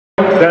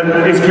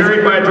that is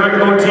carried by a dragon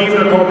boat team.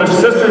 They're called the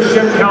Sister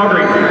Ship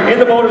Calgary. In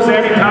the boat is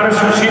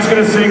Pattison. She's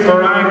going to sing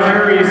Mariah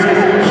Carey's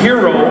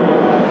Hero.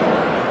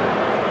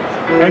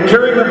 And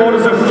carrying the boat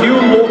is a few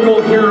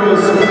local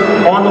heroes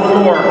on the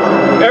floor.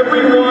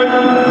 Everyone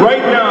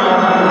right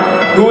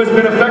now who has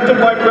been affected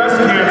by breast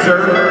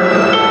cancer,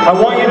 I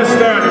want you to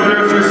stand,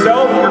 whether it's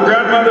yourself, your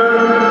grandmother,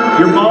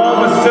 your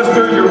mom, a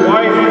sister, your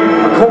wife,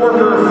 a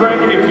coworker, a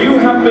friend. If you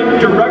have been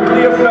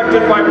directly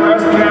affected by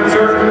breast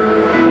cancer,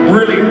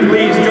 really,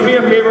 please do me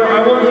a favor.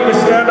 I want you to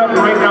stand up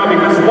right now,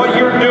 because what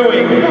you're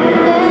doing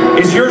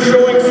is you're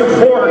showing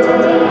support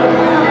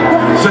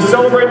to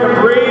celebrate the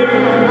brave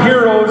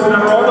heroes that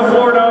are on the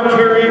floor now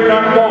carrying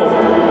that boat.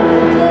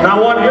 Now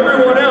I want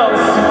everyone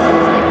else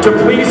to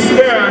please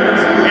stand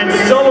and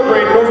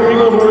celebrate those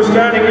people who are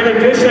standing, in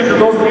addition to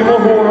those people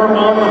who are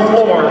on the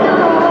floor.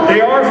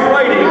 They are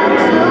fighting,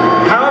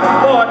 have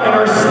fought, and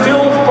are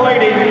still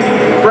fighting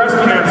breast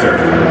cancer.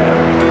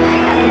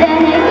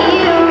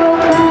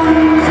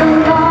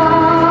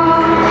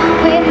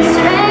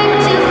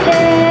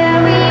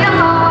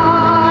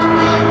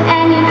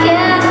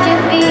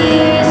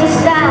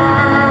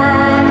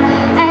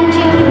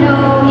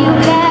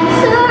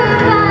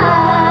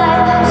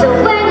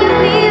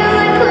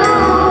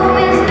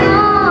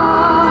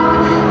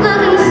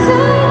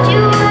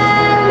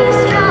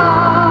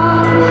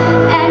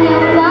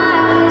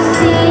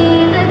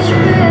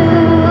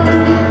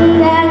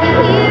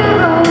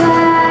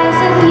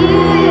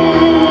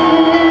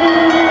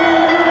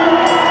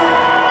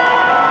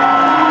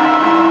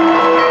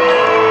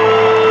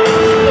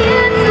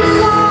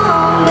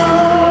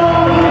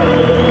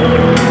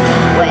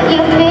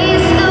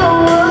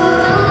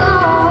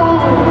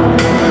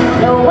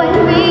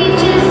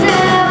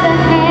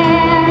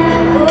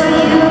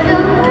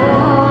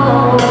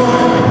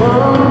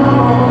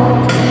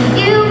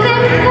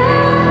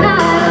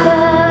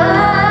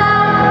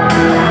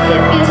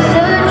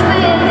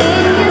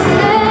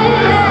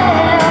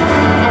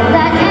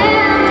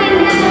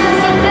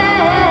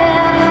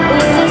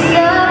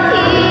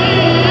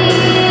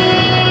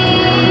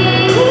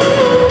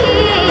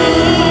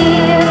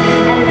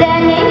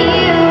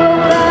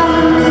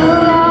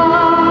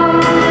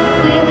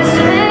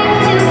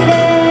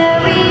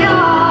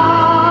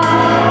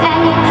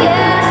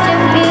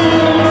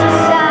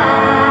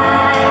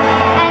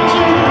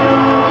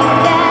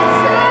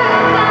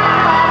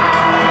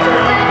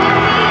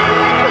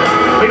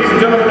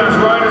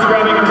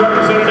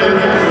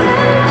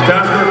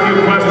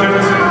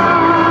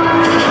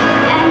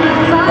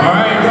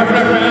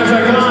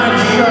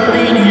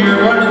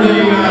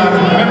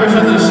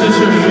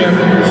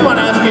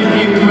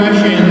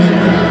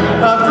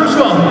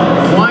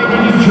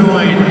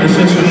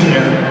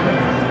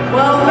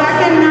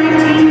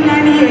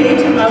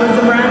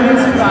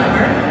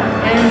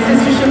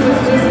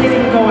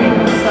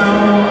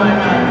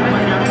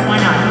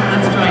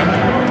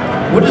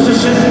 What does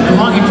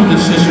belonging to the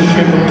Sister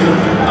Ship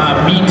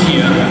mean to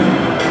you?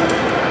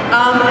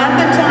 At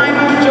the time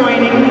of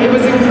joining, it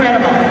was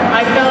incredible.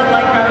 I felt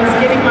like I was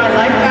getting my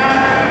life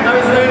back. I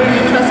was learning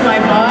to trust my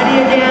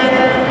body again,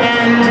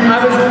 and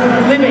I was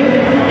living.